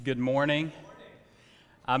Good morning.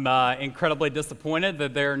 I'm incredibly disappointed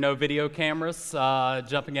that there are no video cameras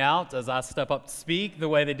jumping out as I step up to speak the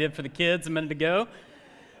way they did for the kids a minute ago.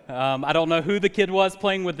 I don't know who the kid was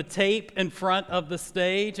playing with the tape in front of the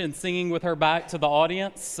stage and singing with her back to the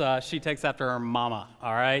audience. She takes after her mama,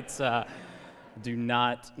 all right? Do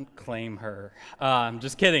not claim her. I'm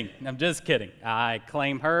just kidding. I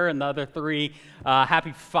claim her and the other three.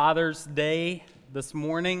 Happy Father's Day this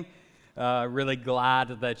morning. Really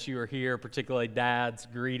glad that you are here, particularly dads.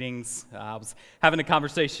 Greetings. I was having a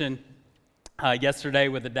conversation yesterday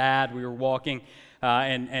with a dad. We were walking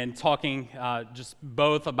and talking just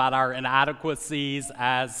both about our inadequacies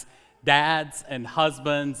as dads and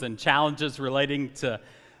husbands and challenges relating to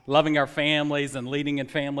loving our families and leading in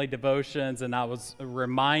family devotions. And I was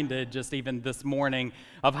reminded just even this morning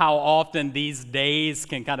of how often these days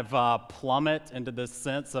can kind of plummet into this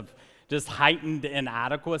sense of just heightened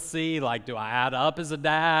inadequacy. Like, do I add up as a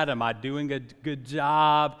dad? Am I doing a good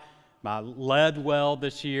job? Am I led well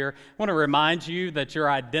this year? I want to remind you that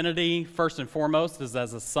your identity, first and foremost, is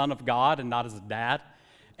as a son of God and not as a dad.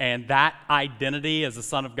 And that identity as a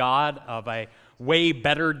son of God, of a way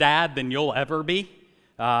better dad than you'll ever be,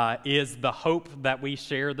 is the hope that we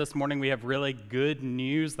share this morning. We have really good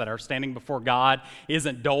news that our standing before God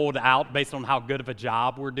isn't doled out based on how good of a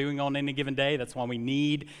job we're doing on any given day. That's why we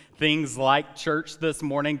need things like church this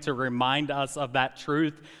morning to remind us of that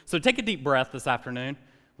truth. So take a deep breath this afternoon.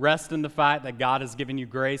 Rest in the fact that God has given you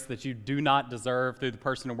grace that you do not deserve through the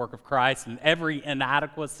person and work of Christ. And every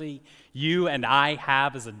inadequacy you and I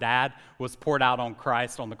have as a dad was poured out on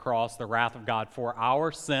Christ on the cross. The wrath of God for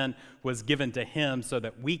our sin was given to him so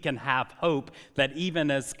that we can have hope that even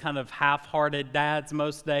as kind of half-hearted dads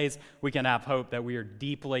most days, we can have hope that we are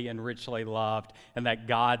deeply and richly loved and that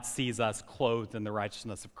God sees us clothed in the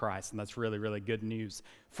righteousness of Christ. And that's really, really good news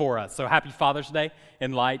for us. So happy Father's Day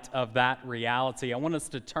in light of that reality. I want us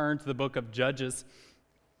to turn to the book of Judges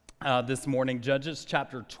this morning, Judges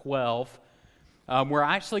chapter 12. We're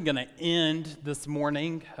actually going to end this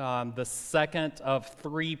morning the second of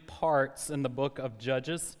three parts in the book of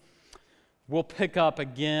Judges. We'll pick up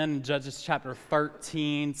again in Judges chapter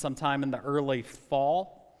 13 sometime in the early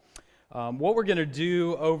fall. What we're going to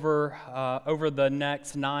do over the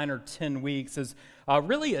next 9 or 10 weeks is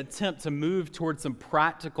really attempt to move towards some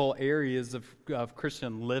practical areas of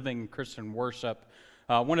Christian living, Christian worship.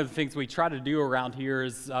 One of the things we try to do around here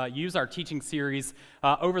is use our teaching series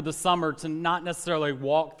over the summer to not necessarily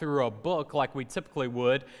walk through a book like we typically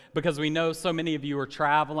would, because we know so many of you are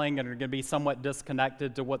traveling and are going to be somewhat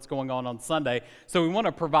disconnected to what's going on Sunday. So we want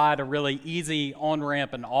to provide a really easy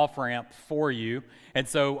on-ramp and off-ramp for you. And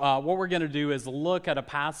so what we're going to do is look at a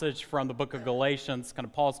passage from the book of Galatians, kind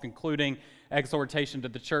of Paul's concluding exhortation to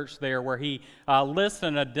the church there, where he lists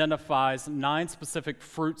and identifies 9 specific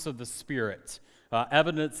fruits of the Spirit.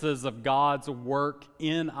 Evidences of God's work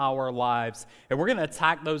in our lives. And we're going to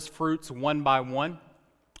attack those fruits one by one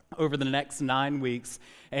over the next 9 weeks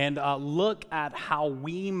and look at how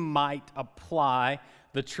we might apply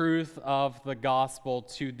the truth of the gospel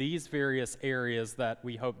to these various areas that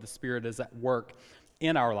we hope the Spirit is at work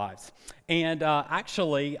in our lives. And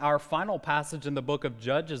actually, our final passage in the book of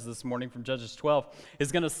Judges this morning from Judges 12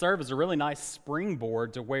 is going to serve as a really nice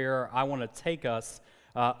springboard to where I want to take us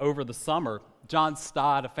over the summer. John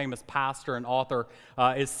Stott, a famous pastor and author,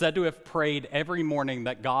 is said to have prayed every morning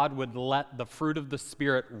that God would let the fruit of the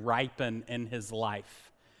Spirit ripen in his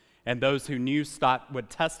life. And those who knew Stott would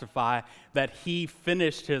testify that he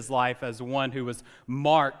finished his life as one who was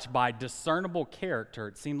marked by discernible character.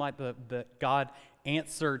 It seemed like that God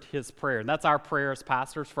answered his prayer. And that's our prayer as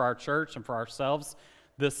pastors for our church and for ourselves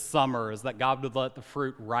this summer, is that God would let the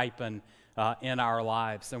fruit ripen in our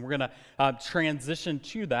lives. And we're going to transition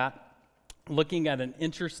to that, looking at an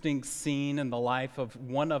interesting scene in the life of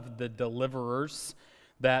one of the deliverers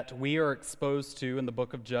that we are exposed to in the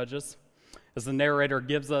book of Judges. As the narrator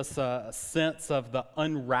gives us a sense of the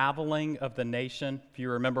unraveling of the nation. If you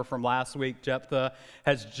remember from last week, Jephthah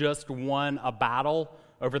has just won a battle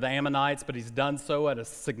over the Ammonites, but he's done so at a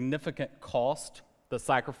significant cost. The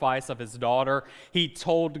sacrifice of his daughter. He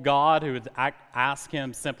told God, who had asked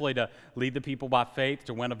him simply to lead the people by faith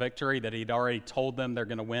to win a victory, that he'd already told them they're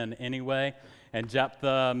going to win anyway. And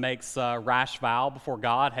Jephthah makes a rash vow before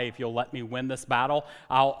God, hey, if you'll let me win this battle,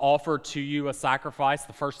 I'll offer to you a sacrifice,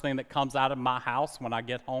 the first thing that comes out of my house when I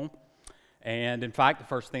get home. And in fact, the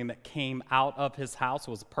first thing that came out of his house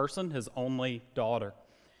was a person, his only daughter.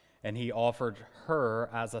 And he offered her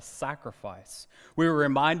as a sacrifice. We were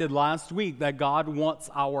reminded last week that God wants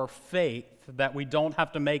our faith, that we don't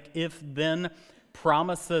have to make if-then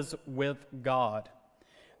promises with God.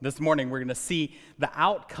 This morning, we're going to see the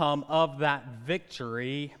outcome of that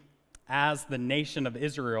victory as the nation of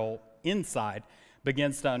Israel inside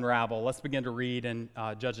begins to unravel. Let's begin to read in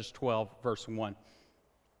Judges 12, verse 1.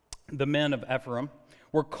 The men of Ephraim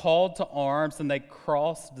were called to arms, and they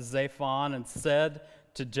crossed Zaphon and said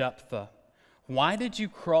to Jephthah, "Why did you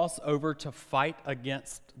cross over to fight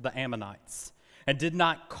against the Ammonites, and did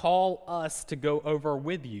not call us to go over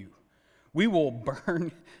with you? We will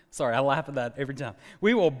burn," sorry, I laugh at that every time.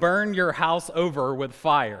 "We will burn your house over with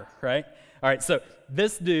fire," right? All right, so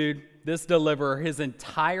this dude, this deliverer, his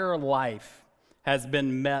entire life has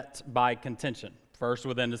been met by contention. First,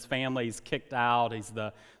 within his family, he's kicked out. He's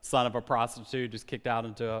the son of a prostitute, just kicked out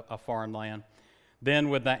into a foreign land. Then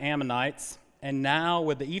with the Ammonites, and now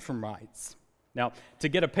with the Ephraimites. Now, to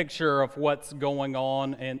get a picture of what's going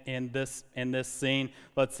on in this scene,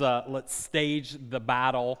 let's stage the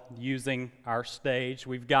battle using our stage.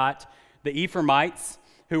 We've got the Ephraimites,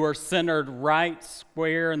 who are centered right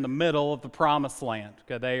square in the middle of the Promised Land.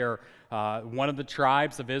 Okay, they are one of the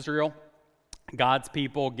tribes of Israel, God's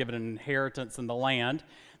people, given an inheritance in the land.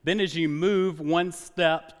 Then as you move one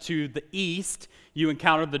step to the east, you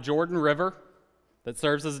encounter the Jordan River that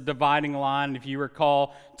serves as a dividing line. If you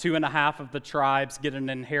recall, 2.5 of the tribes get an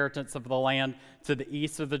inheritance of the land to the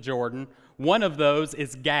east of the Jordan. One of those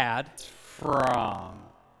is Gad from.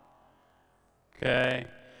 Okay,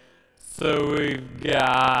 so we've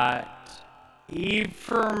got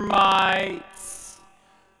Ephraimites,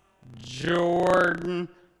 Jordan,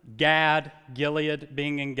 Gad, Gilead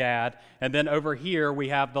being in Gad, and then over here we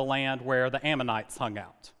have the land where the Ammonites hung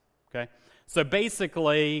out. Okay, so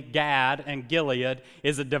basically Gad and Gilead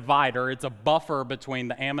is a divider. It's a buffer between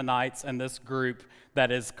the Ammonites and this group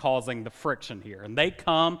that is causing the friction here. And they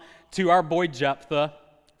come to our boy Jephthah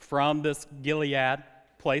from this Gilead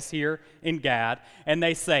place here in Gad, and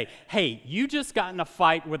they say, "Hey, you just got in a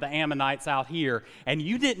fight with the Ammonites out here, and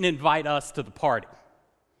you didn't invite us to the party.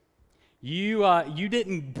 You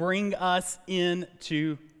didn't bring us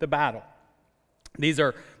into the battle." This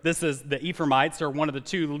is the Ephraimites are one of the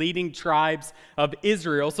two leading tribes of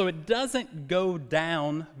Israel, so it doesn't go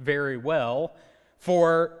down very well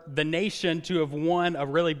for the nation to have won a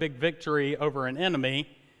really big victory over an enemy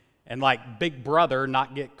and like Big Brother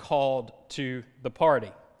not get called to the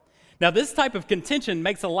party. Now, this type of contention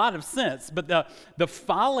makes a lot of sense, but the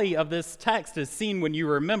folly of this text is seen when you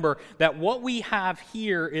remember that what we have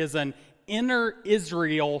here is an inner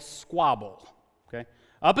Israel squabble. Okay?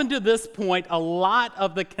 Up until this point, a lot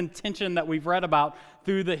of the contention that we've read about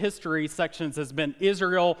through the history sections has been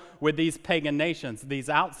Israel with these pagan nations, these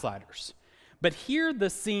outsiders. But here the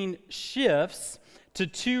scene shifts to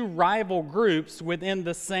two rival groups within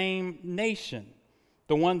the same nation,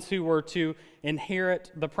 the ones who were to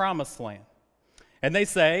inherit the Promised Land. And they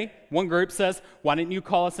say, one group says, "Why didn't you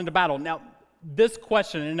call us into battle?" Now, this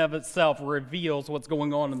question in and of itself reveals what's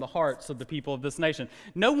going on in the hearts of the people of this nation.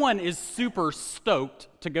 No one is super stoked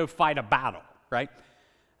to go fight a battle, right?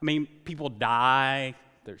 I mean, people die.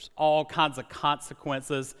 There's all kinds of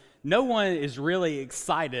consequences. No one is really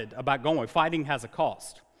excited about going. Fighting has a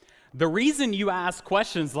cost. The reason you ask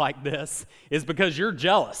questions like this is because you're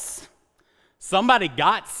jealous. Somebody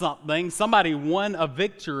got something, somebody won a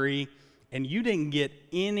victory, and you didn't get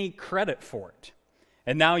any credit for it.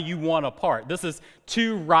 And now you want a part. This is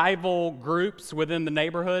two rival groups within the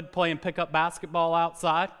neighborhood playing pickup basketball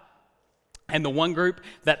outside. And the one group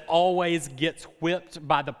that always gets whipped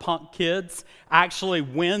by the punk kids actually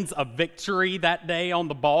wins a victory that day on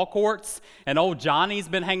the ball courts. And old Johnny's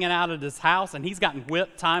been hanging out at his house, and he's gotten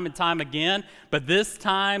whipped time and time again. But this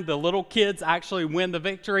time, the little kids actually win the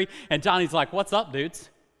victory. And Johnny's like, "What's up, dudes?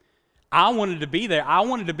 I wanted to be there. I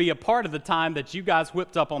wanted to be a part of the time that you guys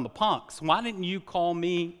whipped up on the punks. Why didn't you call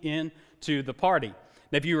me into the party?"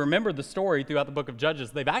 Now, if you remember the story throughout the book of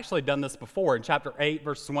Judges, they've actually done this before. In chapter 8,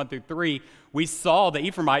 verses 1 through 3, we saw the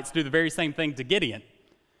Ephraimites do the very same thing to Gideon.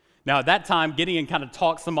 Now, at that time, Gideon kind of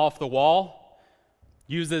talks them off the wall,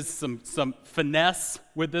 uses some finesse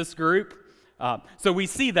with this group. So we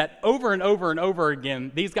see that over and over and over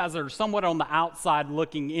again, these guys that are somewhat on the outside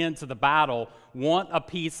looking into the battle want a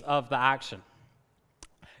piece of the action.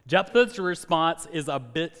 Jephthah's response is a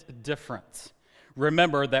bit different.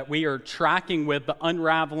 Remember that we are tracking with the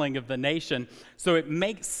unraveling of the nation, so it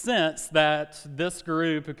makes sense that this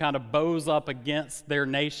group who kind of bows up against their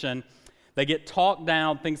nation, they get talked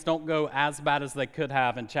down, things don't go as bad as they could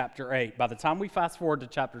have in chapter 8. By the time we fast forward to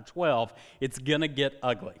chapter 12, it's going to get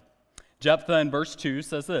ugly. Jephthah in verse 2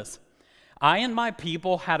 says this, "I and my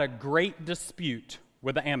people had a great dispute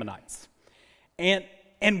with the Ammonites, and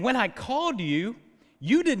when I called you,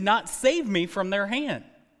 you did not save me from their hand.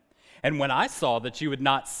 And when I saw that you would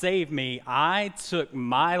not save me, I took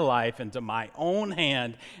my life into my own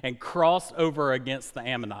hand and crossed over against the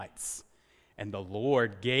Ammonites. And the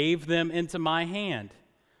Lord gave them into my hand.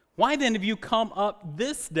 Why then have you come up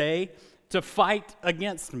this day to fight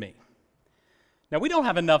against me?" Now, we don't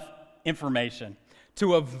have enough information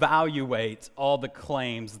to evaluate all the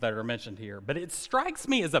claims that are mentioned here, but it strikes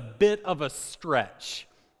me as a bit of a stretch,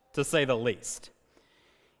 to say the least.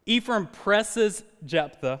 Ephraim presses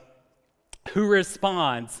Jephthah, who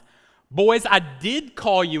responds, "Boys, I did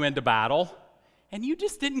call you into battle, and you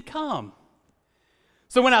just didn't come.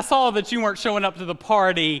 So when I saw that you weren't showing up to the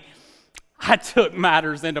party, I took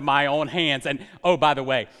matters into my own hands. And oh, by the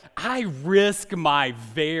way, I risked my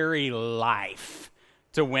very life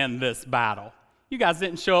to win this battle. You guys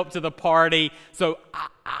didn't show up to the party, so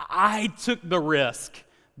I took the risk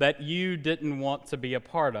that you didn't want to be a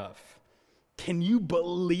part of." Can you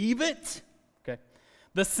believe it? Okay.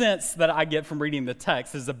 The sense that I get from reading the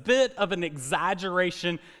text is a bit of an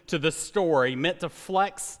exaggeration to the story, meant to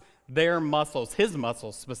flex their muscles, his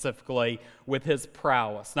muscles specifically, with his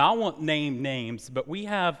prowess. Now, I won't name names, but we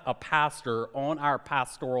have a pastor on our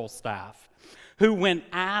pastoral staff who, when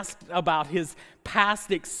asked about his past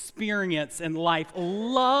experience in life,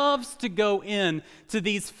 loves to go in to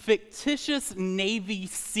these fictitious Navy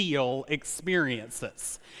SEAL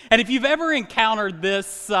experiences. And if you've ever encountered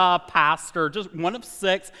this pastor, just one of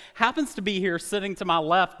 6, happens to be here sitting to my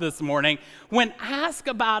left this morning, when asked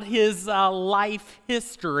about his life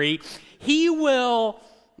history, he will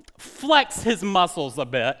flex his muscles a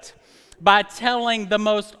bit by telling the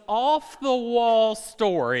most off-the-wall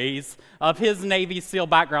stories of his Navy SEAL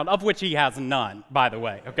background, of which he has none, by the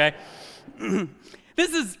way, okay?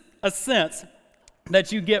 This is a sense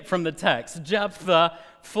that you get from the text. Jephthah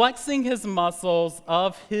flexing his muscles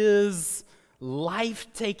of his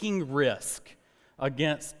life-taking risk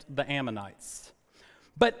against the Ammonites.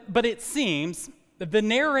 But it seems that the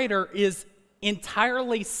narrator is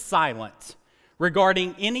entirely silent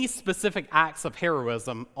regarding any specific acts of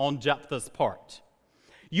heroism on Jephthah's part.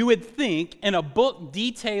 You would think in a book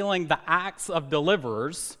detailing the acts of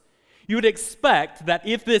deliverers, you would expect that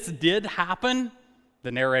if this did happen,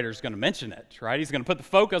 the narrator's going to mention it, right? He's going to put the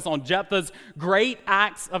focus on Jephthah's great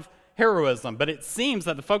acts of heroism. But it seems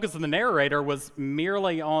that the focus of the narrator was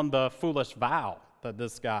merely on the foolish vow that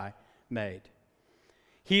this guy made.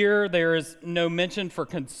 Here, there is no mention for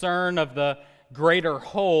concern of the greater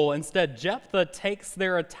whole. Instead, Jephthah takes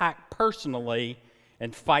their attack personally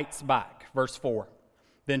and fights back. Verse 4.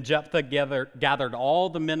 Then Jephthah gathered all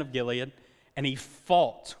the men of Gilead, and he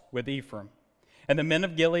fought with Ephraim. And the men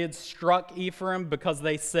of Gilead struck Ephraim because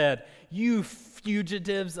they said, "You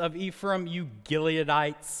fugitives of Ephraim, you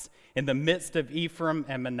Gileadites," in the midst of Ephraim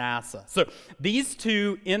and Manasseh. So these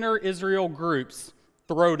two inner Israel groups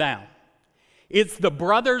throw down. It's the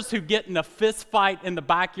brothers who get in a fist fight in the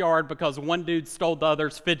backyard because one dude stole the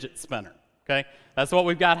other's fidget spinner, okay? That's what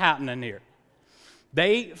we've got happening here.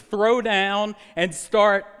 They throw down and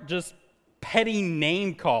start just petty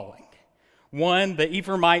name-calling. One, the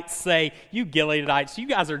Ephraimites say, "You Gileadites, you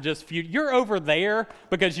guys are just you're over there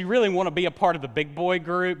because you really want to be a part of the big boy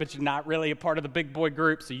group, but you're not really a part of the big boy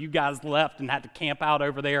group, so you guys left and had to camp out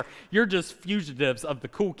over there. You're just fugitives of the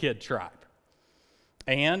cool kid tribe."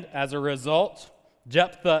 And as a result,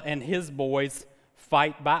 Jephthah and his boys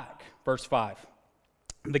fight back. Verse 5.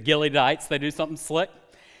 The Gileadites, they do something slick.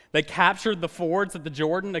 They captured the fords of the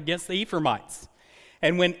Jordan against the Ephraimites.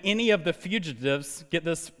 And when any of the fugitives, get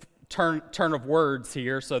this turn of words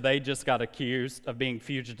here, so they just got accused of being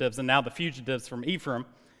fugitives, and now the fugitives from Ephraim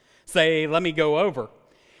say, "Let me go over."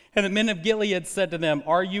 And the men of Gilead said to them,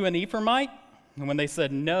 "Are you an Ephraimite?" And when they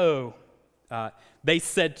said no, they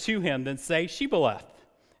said to him, "Then say Shibboleth."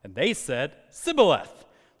 And they said Sibboleth,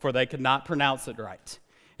 for they could not pronounce it right.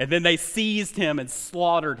 And then they seized him and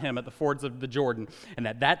slaughtered him at the fords of the Jordan. And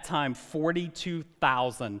at that time,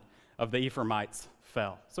 42,000 of the Ephraimites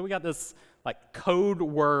fell. So we got this like code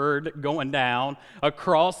word going down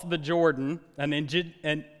across the Jordan, an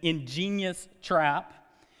ingenious trap.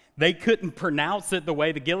 They couldn't pronounce it the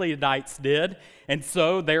way the Gileadites did, and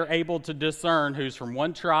so they're able to discern who's from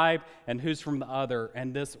one tribe and who's from the other.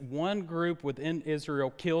 And this one group within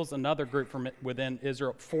Israel kills another group from within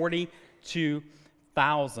Israel,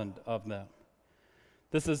 42,000 of them.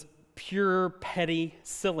 This is pure petty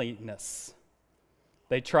silliness.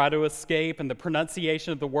 They try to escape, and the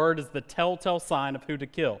pronunciation of the word is the telltale sign of who to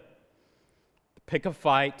kill. Pick a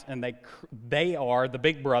fight, and they are, the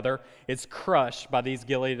big brother, is crushed by these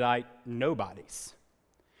Gileadite nobodies.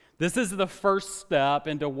 This is the first step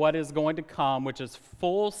into what is going to come, which is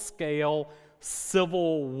full-scale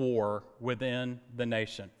civil war within the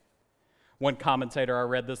nation. One commentator I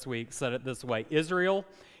read this week said it this way: Israel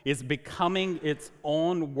is becoming its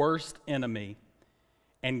own worst enemy,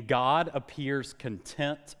 and God appears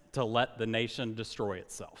content to let the nation destroy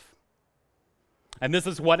itself. And this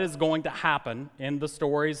is what is going to happen in the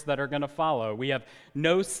stories that are going to follow. We have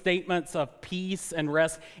no statements of peace and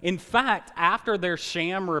rest. In fact, after their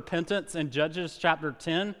sham repentance in Judges chapter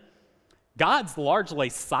 10, God's largely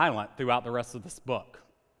silent throughout the rest of this book.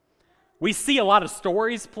 We see a lot of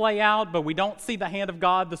stories play out, but we don't see the hand of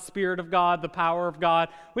God, the Spirit of God, the power of God.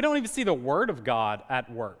 We don't even see the Word of God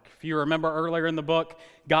at work. If you remember earlier in the book,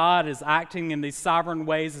 God is acting in these sovereign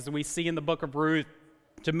ways, as we see in the book of Ruth,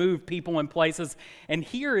 to move people in places. And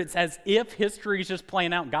here it's as if history is just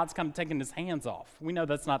playing out and God's kind of taking his hands off. We know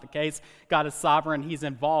that's not the case. God is sovereign, he's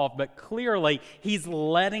involved, but clearly he's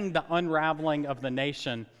letting the unraveling of the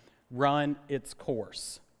nation run its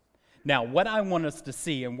course. Now, what I want us to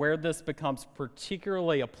see, and where this becomes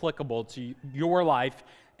particularly applicable to your life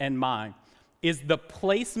and mine, is the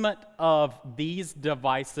placement of these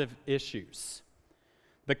divisive issues.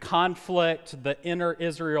 The conflict, the inner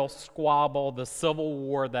Israel squabble, the civil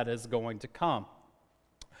war that is going to come.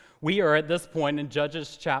 We are at this point in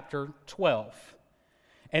Judges chapter 12.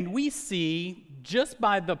 And we see, just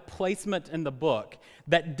by the placement in the book,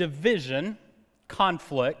 that division,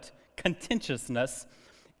 conflict, contentiousness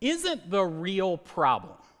isn't the real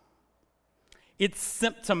problem. It's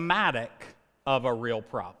symptomatic of a real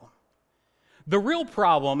problem. The real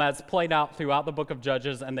problem, as played out throughout the book of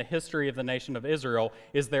Judges and the history of the nation of Israel,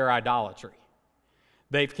 is their idolatry.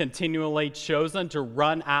 They've continually chosen to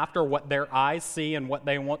run after what their eyes see and what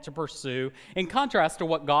they want to pursue, in contrast to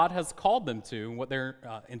what God has called them to and what they're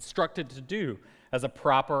instructed to do as a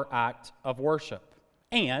proper act of worship.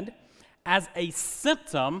 And as a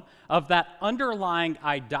symptom of that underlying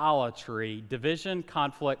idolatry, division,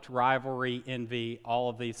 conflict, rivalry, envy, all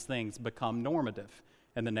of these things become normative,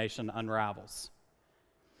 and the nation unravels.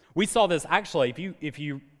 We saw this actually, if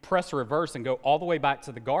you press reverse and go all the way back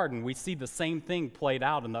to the garden, we see the same thing played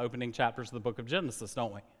out in the opening chapters of the book of Genesis,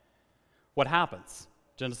 don't we? What happens?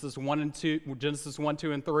 Genesis 1, 2,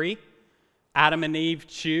 and 3, Adam and Eve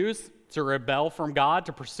choose to rebel from God,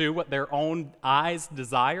 to pursue what their own eyes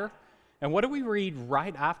desire. And what do we read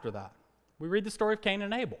right after that? We read the story of Cain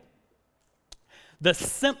and Abel. The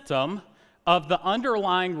symptom of the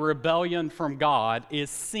underlying rebellion from God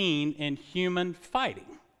is seen in human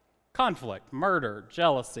fighting, conflict, murder,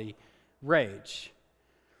 jealousy, rage.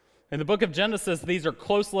 In the book of Genesis, these are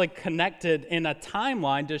closely connected in a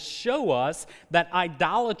timeline to show us that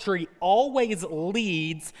idolatry always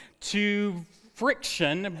leads to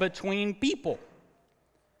friction between people.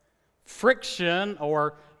 Friction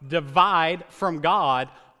or divide from God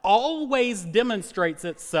always demonstrates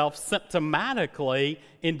itself symptomatically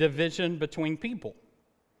in division between people.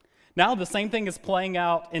 Now, the same thing is playing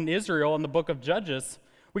out in Israel in the book of Judges.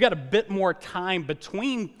 We got a bit more time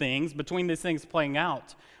between these things playing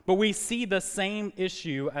out, but we see the same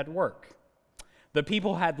issue at work. The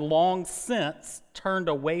people had long since turned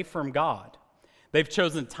away from God. They've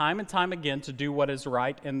chosen time and time again to do what is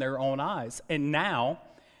right in their own eyes, and now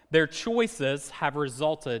their choices have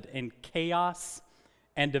resulted in chaos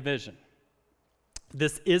and division.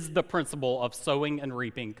 This is the principle of sowing and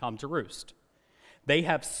reaping come to roost. They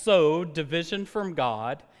have sowed division from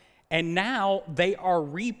God, and now they are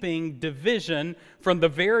reaping division from the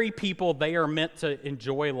very people they are meant to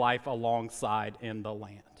enjoy life alongside in the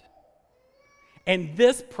land. And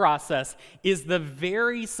this process is the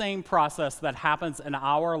very same process that happens in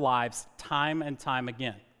our lives time and time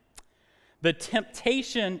again. The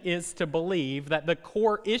temptation is to believe that the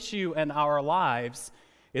core issue in our lives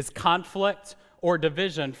is conflict or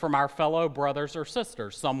division from our fellow brothers or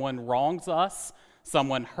sisters. Someone wrongs us,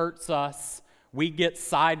 someone hurts us, we get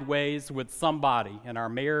sideways with somebody in our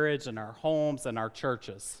marriage, in our homes, in our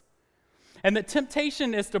churches. And the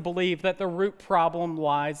temptation is to believe that the root problem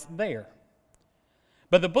lies there.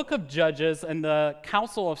 But the book of Judges and the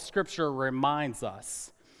counsel of Scripture reminds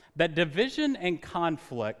us that division and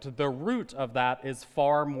conflict, the root of that is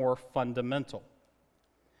far more fundamental.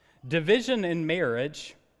 Division in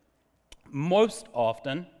marriage most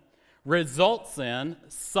often results in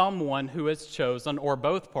someone who has chosen, or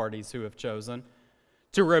both parties who have chosen,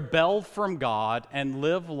 to rebel from God and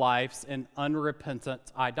live lives in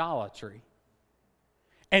unrepentant idolatry.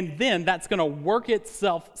 And then that's going to work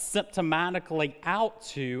itself symptomatically out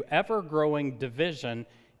to ever-growing division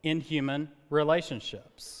in human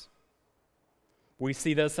relationships. We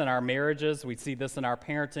see this in our marriages, we see this in our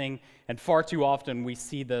parenting, and far too often we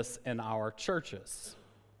see this in our churches.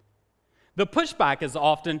 The pushback is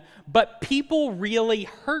often, but people really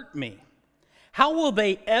hurt me. How will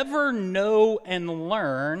they ever know and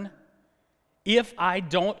learn if I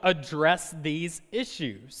don't address these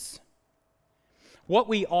issues? What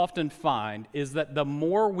we often find is that the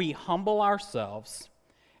more we humble ourselves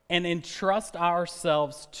and entrust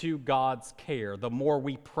ourselves to God's care, the more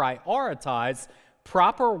we prioritize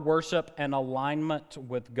proper worship and alignment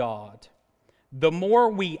with God, the more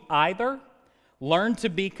we either learn to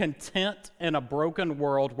be content in a broken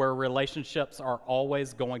world where relationships are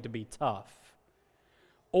always going to be tough,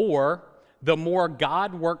 or the more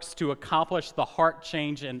God works to accomplish the heart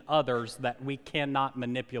change in others that we cannot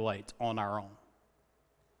manipulate on our own.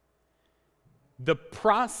 The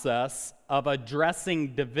process of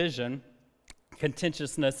addressing division,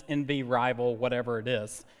 contentiousness, envy, rival, whatever it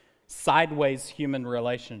is, sideways human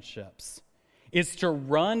relationships, is to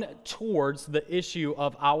run towards the issue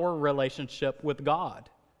of our relationship with God.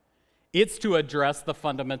 It's to address the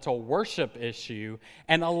fundamental worship issue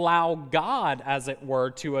and allow God, as it were,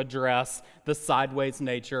 to address the sideways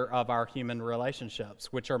nature of our human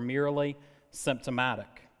relationships, which are merely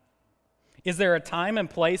symptomatic. Is there a time and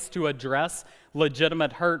place to address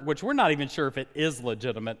legitimate hurt, which we're not even sure if it is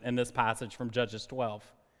legitimate in this passage from Judges 12?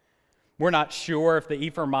 We're not sure if the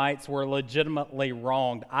Ephraimites were legitimately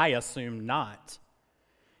wronged. I assume not.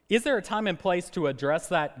 Is there a time and place to address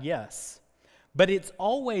that? Yes. But it's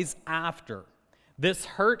always after this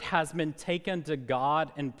hurt has been taken to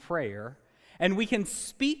God in prayer, and we can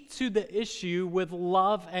speak to the issue with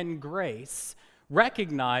love and grace,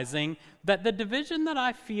 recognizing that the division that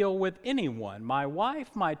I feel with anyone, my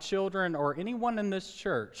wife, my children, or anyone in this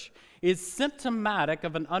church, is symptomatic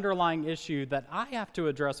of an underlying issue that I have to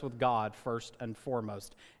address with God first and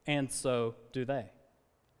foremost, and so do they.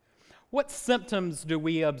 What symptoms do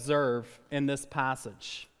we observe in this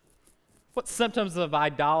passage? What symptoms of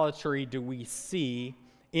idolatry do we see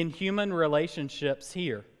in human relationships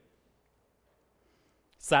here?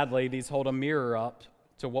 Sadly, these hold a mirror up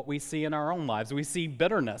to what we see in our own lives. We see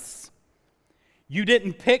bitterness. You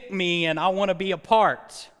didn't pick me and I want to be a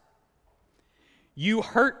part. You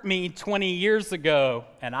hurt me 20 years ago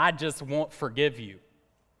and I just won't forgive you.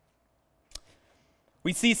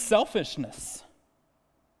 We see selfishness.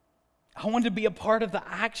 I wanted to be a part of the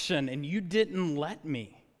action and you didn't let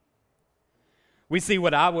me. We see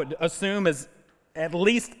what I would assume is at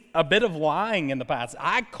least a bit of lying in the past.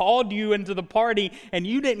 I called you into the party and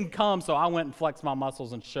you didn't come, so I went and flexed my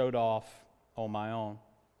muscles and showed off on my own.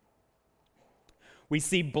 We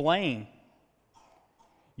see blame.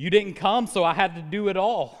 You didn't come, so I had to do it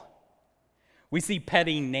all. We see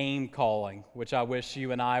petty name calling, which I wish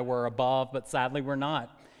you and I were above, but sadly we're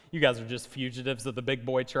not. You guys are just fugitives of the big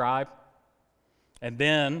boy tribe. And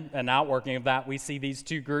then, an outworking of that, we see these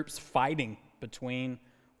two groups fighting between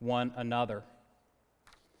one another.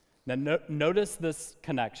 Now, notice this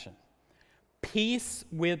connection. Peace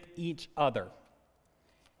with each other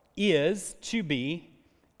is to be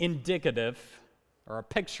indicative, or a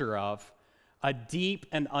picture of, a deep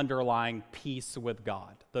and underlying peace with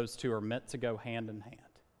God. Those two are meant to go hand in hand.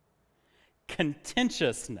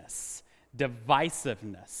 Contentiousness,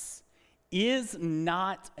 divisiveness, is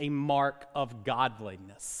not a mark of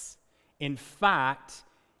godliness. In fact,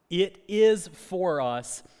 it is for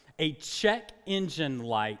us a check engine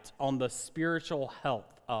light on the spiritual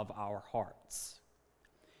health of our hearts.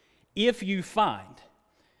 If you find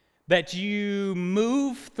that you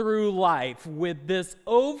move through life with this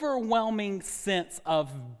overwhelming sense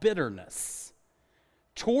of bitterness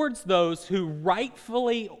towards those who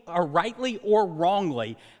rightly or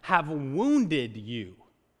wrongly have wounded you,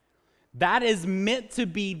 that is meant to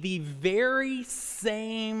be the very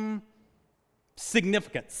same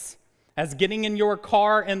significance as getting in your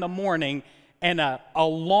car in the morning and an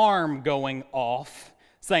alarm going off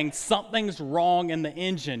saying something's wrong in the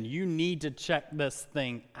engine. You need to check this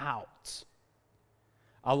thing out.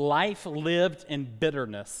 A life lived in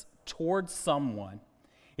bitterness towards someone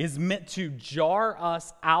is meant to jar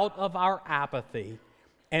us out of our apathy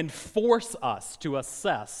and force us to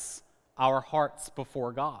assess our hearts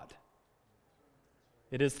before God.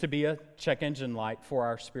 It is to be a check engine light for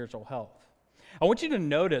our spiritual health. I want you to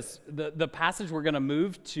notice the passage we're going to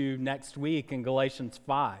move to next week in Galatians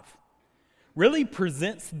 5 really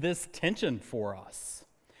presents this tension for us.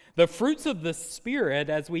 The fruits of the Spirit,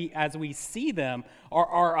 as we see them,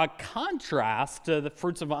 are a contrast to the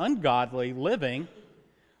fruits of ungodly living,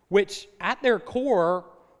 which at their core,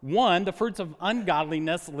 one, the fruits of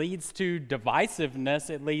ungodliness leads to divisiveness.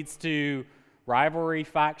 It leads to rivalry,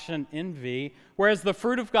 faction, envy, whereas the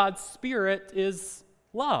fruit of God's Spirit is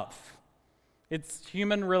love. It's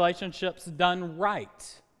human relationships done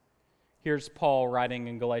right. Here's Paul writing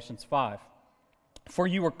in Galatians 5. For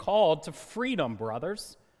you were called to freedom,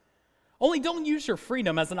 brothers. Only don't use your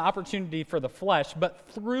freedom as an opportunity for the flesh, but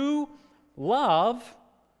through love,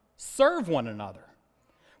 serve one another.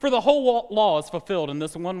 For the whole law is fulfilled in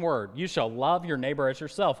this one word: you shall love your neighbor as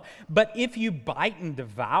yourself. But if you bite and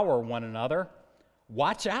devour one another,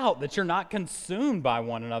 watch out that you're not consumed by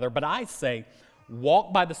one another. But I say,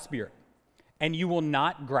 walk by the Spirit, and you will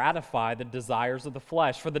not gratify the desires of the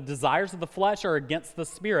flesh. For the desires of the flesh are against the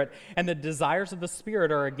Spirit, and the desires of the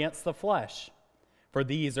Spirit are against the flesh. For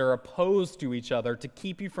these are opposed to each other to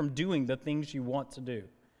keep you from doing the things you want to do.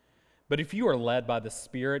 But if you are led by the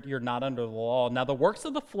Spirit, you're not under the law. Now the works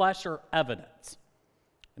of the flesh are evident.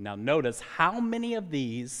 And now notice how many of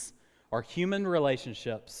these are human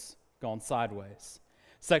relationships gone sideways.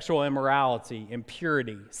 Sexual immorality,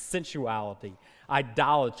 impurity, sensuality,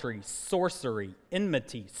 idolatry, sorcery,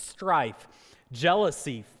 enmity, strife,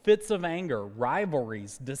 jealousy, fits of anger,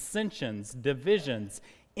 rivalries, dissensions, divisions,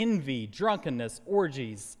 envy, drunkenness,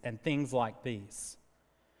 orgies, and things like these.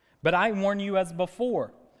 But I warn you as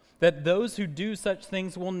before, that those who do such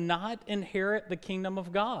things will not inherit the kingdom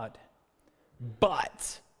of God.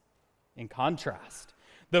 But, in contrast,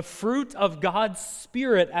 the fruit of God's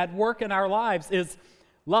Spirit at work in our lives is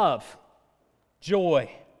love,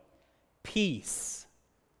 joy, peace,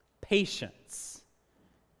 patience,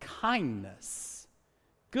 kindness,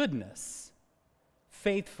 goodness,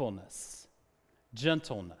 faithfulness,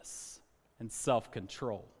 gentleness, and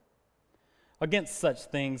self-control. Against such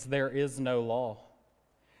things there is no law.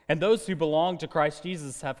 And those who belong to Christ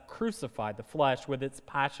Jesus have crucified the flesh with its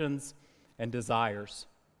passions and desires.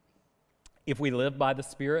 If we live by the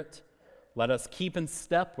Spirit, let us keep in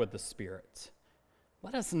step with the Spirit.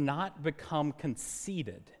 Let us not become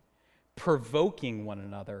conceited, provoking one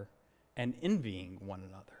another and envying one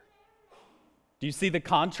another. Do you see the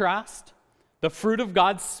contrast? The fruit of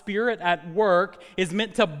God's Spirit at work is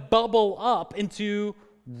meant to bubble up into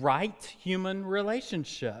right human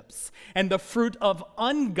relationships. And the fruit of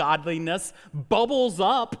ungodliness bubbles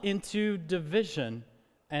up into division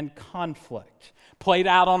and conflict, played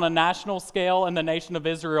out on a national scale in the nation of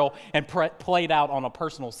Israel and played out on a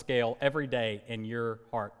personal scale every day in your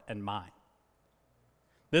heart and mind.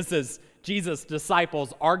 This is Jesus'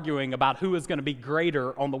 disciples arguing about who is going to be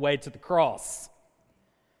greater on the way to the cross.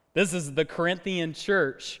 This is the Corinthian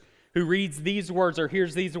church who reads these words or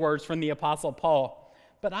hears these words from the Apostle Paul.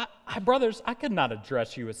 But brothers, I could not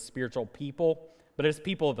address you as spiritual people, but as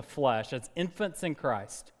people of the flesh, as infants in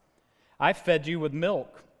Christ. I fed you with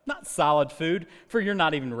milk, not solid food, for you're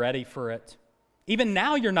not even ready for it. Even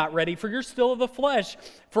now you're not ready, for you're still of the flesh.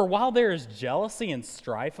 For while there is jealousy and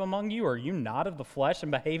strife among you, are you not of the flesh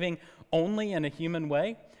and behaving only in a human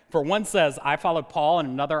way? For one says, I follow Paul, and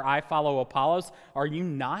another, I follow Apollos. Are you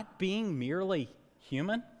not being merely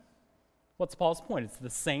human? What's Paul's point? It's the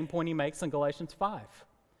same point he makes in Galatians 5.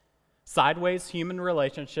 Sideways human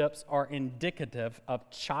relationships are indicative of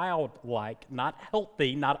childlike, not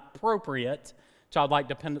healthy, not appropriate, childlike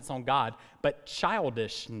dependence on God, but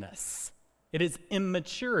childishness. It is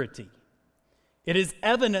immaturity. It is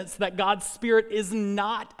evidence that God's Spirit is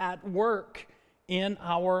not at work in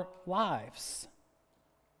our lives.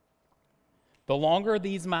 The longer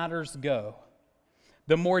these matters go,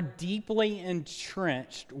 the more deeply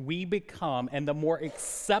entrenched we become and the more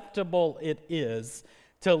acceptable it is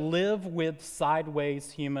to live with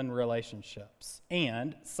sideways human relationships.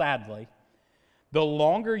 And, sadly, the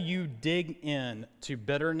longer you dig in to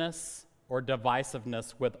bitterness or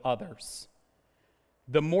divisiveness with others,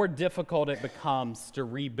 the more difficult it becomes to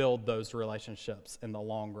rebuild those relationships in the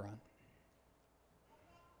long run.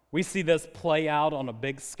 We see this play out on a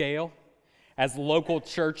big scale as local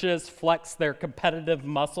churches flex their competitive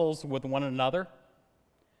muscles with one another,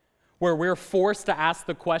 where we're forced to ask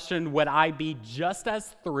the question, would I be just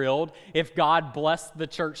as thrilled if God blessed the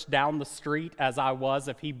church down the street as I was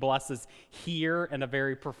if he blesses here in a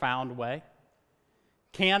very profound way?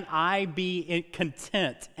 Can I be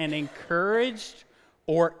content and encouraged,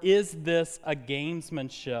 or is this a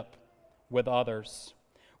gamesmanship with others?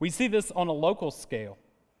 We see this on a local scale,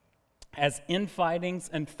 as infightings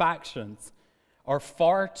and factions are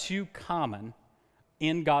far too common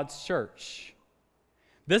in God's church.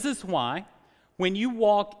 This is why when you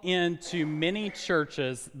walk into many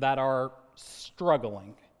churches that are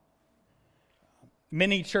struggling,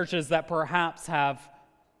 many churches that perhaps have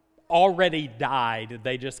already died,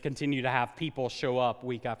 they just continue to have people show up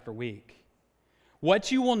week after week,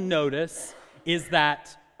 what you will notice is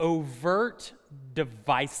that overt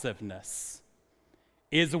divisiveness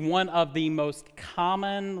is one of the most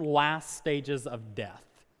common last stages of death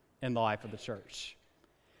in the life of the church.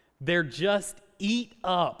 They're just eat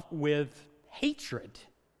up with hatred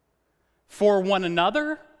for one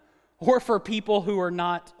another or for people who are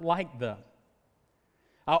not like them.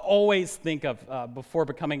 I always think of, before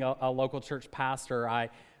becoming a local church pastor, I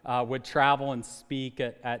would travel and speak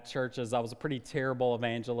at churches. I was a pretty terrible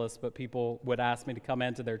evangelist, but people would ask me to come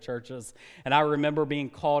into their churches. And I remember being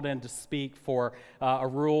called in to speak for a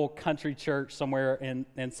rural country church somewhere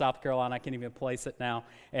in South Carolina. I can't even place it now.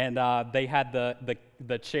 And they had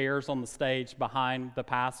the chairs on the stage behind the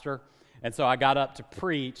pastor. And so I got up to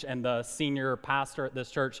preach, and the senior pastor at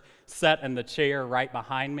this church sat in the chair right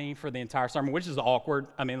behind me for the entire sermon, which is awkward.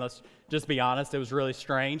 I mean, let's just be honest. It was really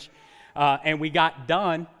strange. And we got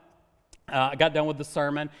done. I got done with the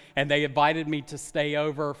sermon, and they invited me to stay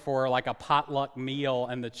over for like a potluck meal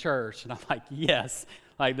in the church. And I'm like, yes,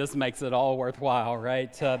 like this makes it all worthwhile,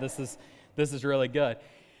 right? This is really good.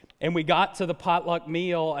 And we got to the potluck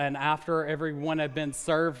meal, and after everyone had been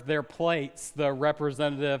served their plates, the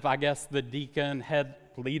representative, I guess the deacon, head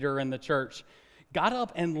leader in the church, got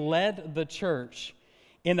up and led the church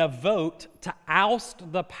in a vote to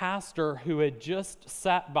oust the pastor who had just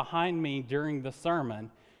sat behind me during the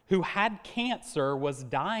sermon, who had cancer, was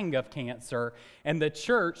dying of cancer, and the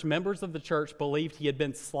church, members of the church, believed he had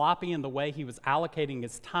been sloppy in the way he was allocating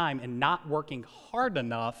his time and not working hard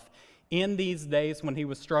enough in these days when he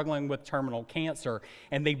was struggling with terminal cancer.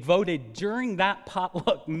 And they voted during that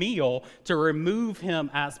potluck meal to remove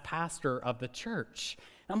him as pastor of the church.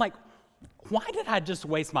 And I'm like, why did I just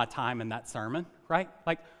waste my time in that sermon, right?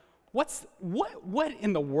 Like, what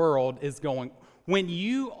in the world is going when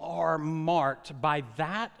you are marked by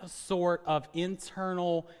that sort of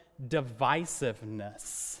internal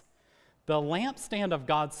divisiveness? The lampstand of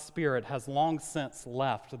God's Spirit has long since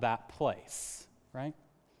left that place, right?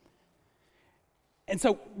 And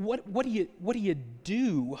so what do you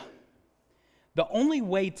do? The only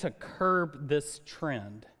way to curb this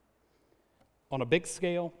trend on a big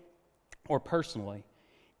scale or personally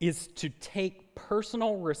is to take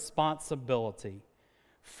personal responsibility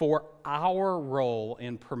for our role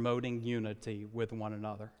in promoting unity with one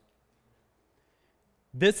another.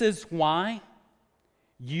 This is why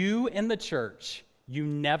you in the church, you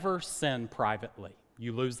never sin privately.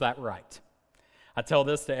 You lose that right. I tell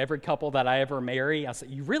this to every couple that I ever marry. I say,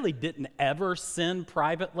 you really didn't ever sin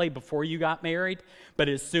privately before you got married, but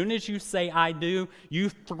as soon as you say I do, you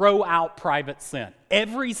throw out private sin.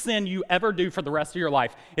 Every sin you ever do for the rest of your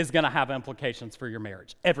life is going to have implications for your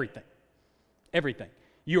marriage. Everything. Everything.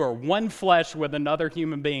 You are one flesh with another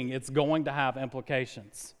human being. It's going to have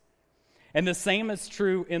implications. And the same is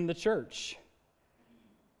true in the church.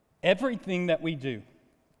 Everything that we do,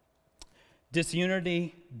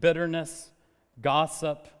 disunity, bitterness,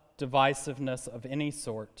 gossip, divisiveness of any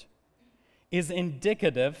sort, is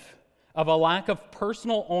indicative of a lack of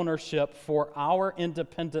personal ownership for our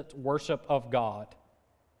independent worship of God,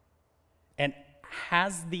 and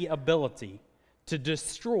has the ability to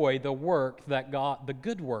destroy the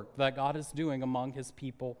good work that God is doing among his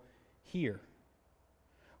people here.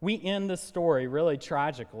 We end the story really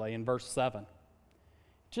tragically in verse 7. It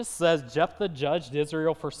just says Jephthah judged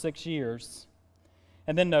Israel for 6 years.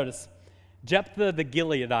 And then notice, Jephthah the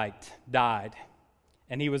Gileadite died,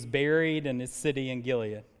 and he was buried in his city in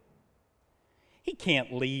Gilead. He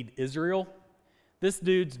can't lead Israel. This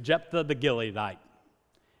dude's Jephthah the Gileadite,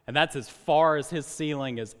 and that's as far as his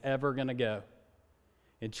ceiling is ever going to go.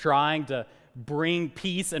 In trying to bring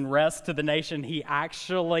peace and rest to the nation, he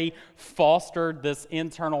actually fostered this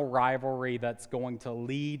internal rivalry that's going to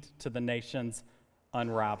lead to the nation's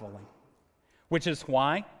unraveling, which is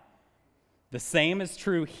why the same is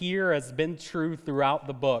true here as been true throughout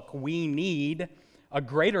the book. We need a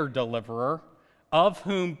greater deliverer of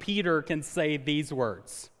whom Peter can say these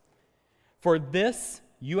words. For this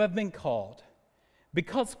you have been called,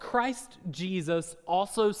 because Christ Jesus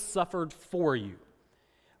also suffered for you,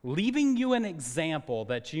 leaving you an example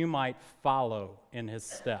that you might follow in his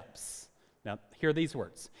steps. Now, hear these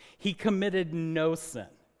words. He committed no sin,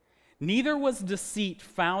 neither was deceit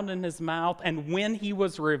found in his mouth, and when he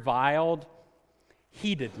was reviled,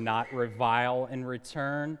 he did not revile in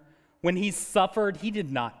return. When he suffered, he did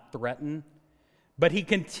not threaten, but he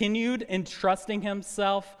continued entrusting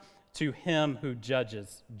himself to him who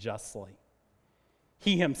judges justly.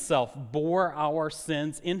 He himself bore our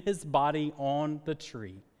sins in his body on the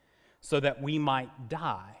tree, so that we might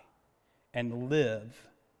die and live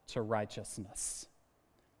to righteousness.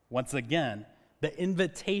 Once again, the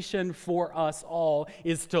invitation for us all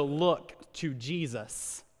is to look to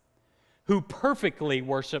Jesus, who perfectly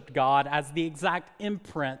worshiped God as the exact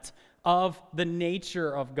imprint of the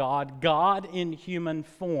nature of God, God in human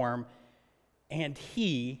form, and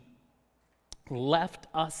he left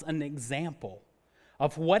us an example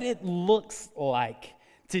of what it looks like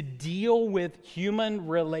to deal with human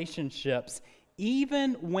relationships,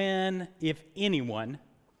 even when, if anyone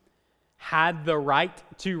had the right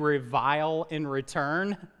to revile in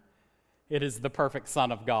return, it is the perfect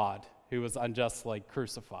Son of God who was unjustly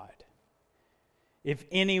crucified. If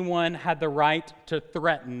anyone had the right to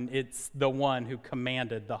threaten, it's the one who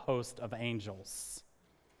commanded the host of angels.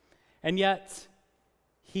 And yet,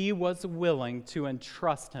 he was willing to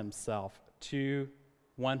entrust himself to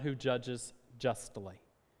one who judges justly.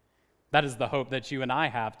 That is the hope that you and I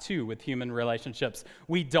have, too, with human relationships.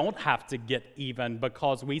 We don't have to get even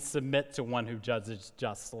because we submit to one who judges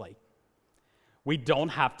justly. We don't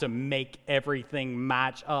have to make everything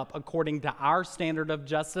match up according to our standard of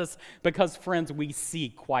justice because, friends, we see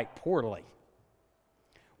quite poorly.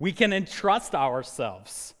 We can entrust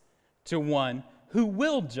ourselves to one who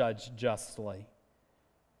will judge justly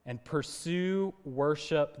and pursue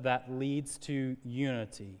worship that leads to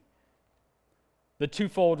unity. The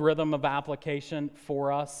twofold rhythm of application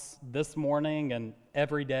for us this morning and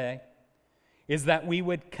every day is that we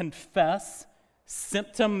would confess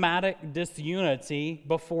symptomatic disunity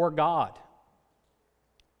before God.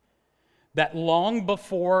 That long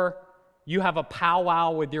before you have a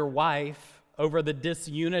powwow with your wife over the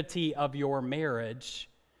disunity of your marriage,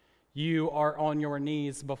 you are on your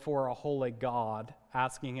knees before a holy God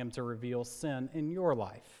asking him to reveal sin in your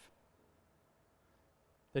life.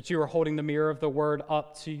 That you are holding the mirror of the word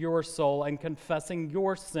up to your soul and confessing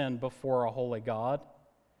your sin before a holy God.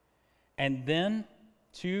 And then,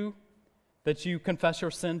 two, that you confess your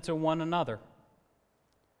sin to one another.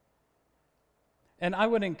 And I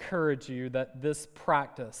would encourage you that this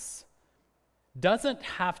practice doesn't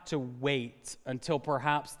have to wait until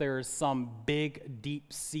perhaps there is some big,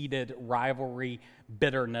 deep-seated rivalry,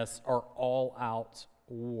 bitterness, or all-out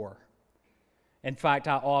war. In fact,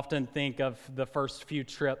 I often think of the first few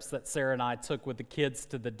trips that Sarah and I took with the kids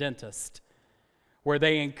to the dentist, where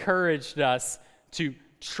they encouraged us to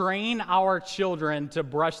train our children to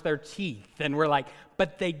brush their teeth. And we're like,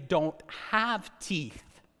 but they don't have teeth.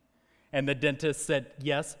 And the dentist said,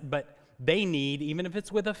 yes, but they need, even if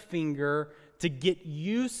it's with a finger, to get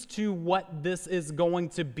used to what this is going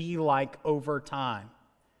to be like over time.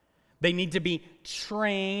 They need to be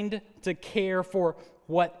trained to care for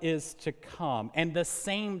what is to come. And the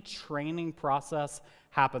same training process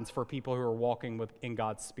happens for people who are walking in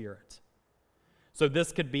God's Spirit. So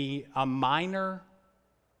this could be a minor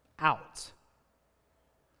out,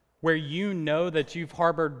 where you know that you've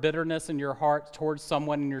harbored bitterness in your heart towards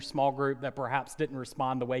someone in your small group that perhaps didn't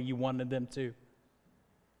respond the way you wanted them to.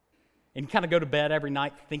 And you kind of go to bed every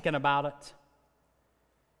night thinking about it.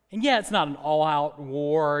 And yeah, it's not an all-out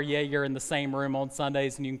war. Yeah, you're in the same room on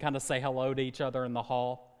Sundays and you can kind of say hello to each other in the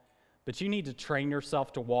hall. But you need to train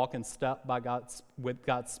yourself to walk in step with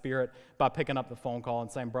God's Spirit by picking up the phone call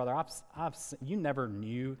and saying, brother, you never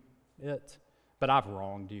knew it, but I've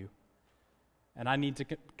wronged you. And I need to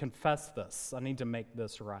confess this. I need to make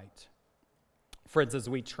this right. Friends, as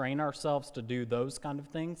we train ourselves to do those kind of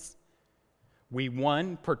things, we,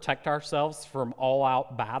 one, protect ourselves from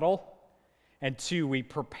all-out battle, and two, we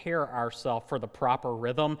prepare ourselves for the proper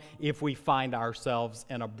rhythm if we find ourselves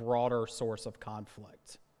in a broader source of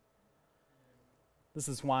conflict. This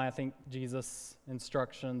is why I think Jesus'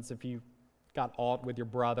 instructions, if you got aught with your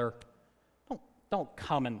brother, don't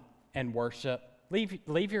come and worship.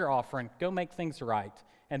 Leave your offering, go make things right,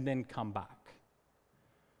 and then come back.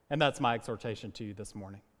 And that's my exhortation to you this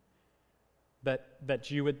morning,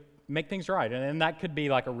 that you would make things right. And that could be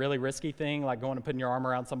like a really risky thing, like going and putting your arm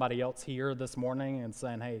around somebody else here this morning and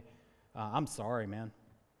saying, hey, I'm sorry, man.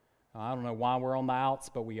 I don't know why we're on the outs,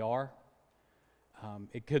 but we are.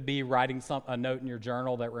 It could be writing a note in your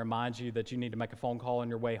journal that reminds you that you need to make a phone call on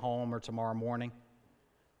your way home or tomorrow morning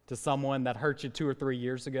to someone that hurt you 2 or 3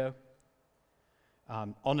 years ago.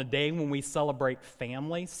 On a day when we celebrate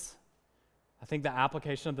families, I think the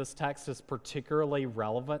application of this text is particularly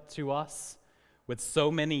relevant to us with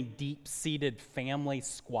so many deep-seated family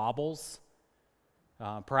squabbles.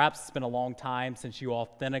 Perhaps it's been a long time since you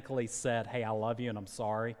authentically said, hey, I love you and I'm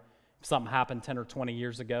sorry. If something happened 10 or 20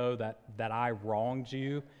 years ago that I wronged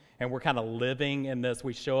you, and we're kind of living in this,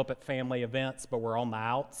 we show up at family events, but we're on the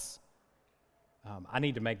outs. I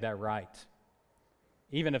need to make that right.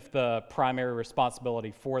 Even if the primary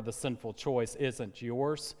responsibility for the sinful choice isn't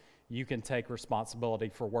yours, you can take responsibility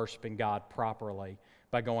for worshiping God properly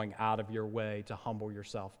by going out of your way to humble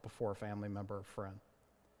yourself before a family member or friend.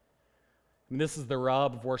 And this is the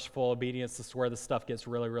rub of worshipful obedience. This is where this stuff gets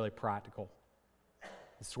really, really practical.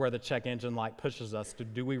 This is where the check engine light pushes us to,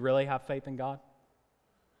 do we really have faith in God?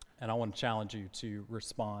 And I want to challenge you to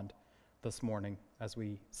respond this morning as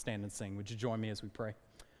we stand and sing. Would you join me as we pray?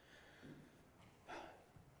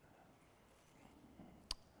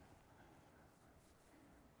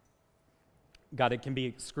 God, it can be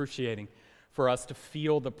excruciating for us to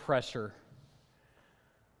feel the pressure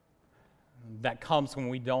that comes when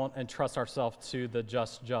we don't entrust ourselves to the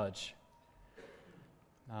just judge,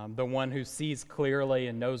 the one who sees clearly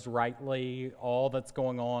and knows rightly all that's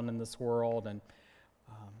going on in this world. And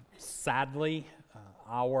sadly,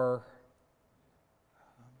 our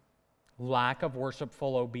lack of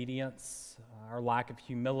worshipful obedience, our lack of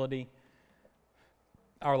humility,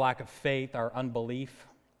 our lack of faith, our unbelief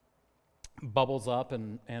bubbles up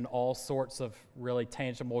in all sorts of really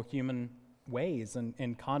tangible human ways and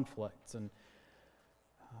in conflicts. And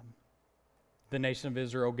the nation of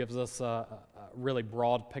Israel gives us a really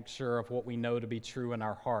broad picture of what we know to be true in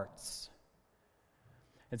our hearts.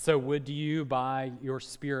 And so would you, by your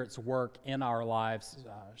Spirit's work in our lives,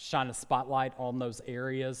 shine a spotlight on those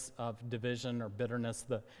areas of division or bitterness,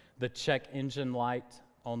 the check engine light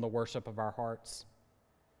on the worship of our hearts?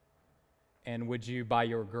 And would you, by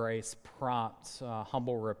your grace, prompt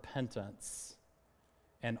humble repentance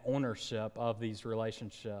and ownership of these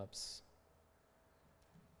relationships?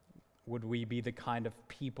 Would we be the kind of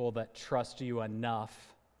people that trust you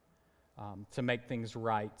enough to make things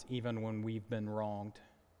right even when we've been wronged?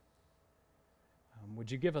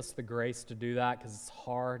 Would you give us the grace to do that? Because it's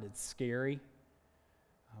hard, it's scary.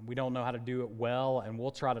 We don't know how to do it well, and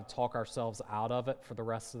we'll try to talk ourselves out of it for the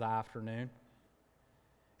rest of the afternoon.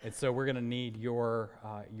 And so we're going to need your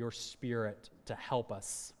Spirit to help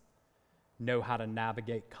us know how to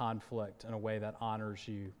navigate conflict in a way that honors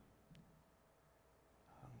you.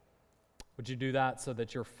 Would you do that so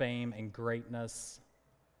that your fame and greatness,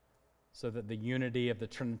 so that the unity of the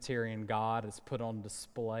Trinitarian God is put on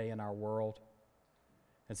display in our world,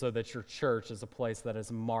 and so that your church is a place that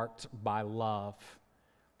is marked by love,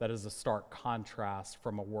 that is a stark contrast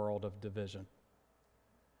from a world of division?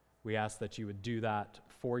 We ask that you would do that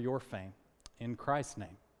for your fame. In Christ's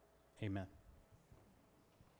name, amen.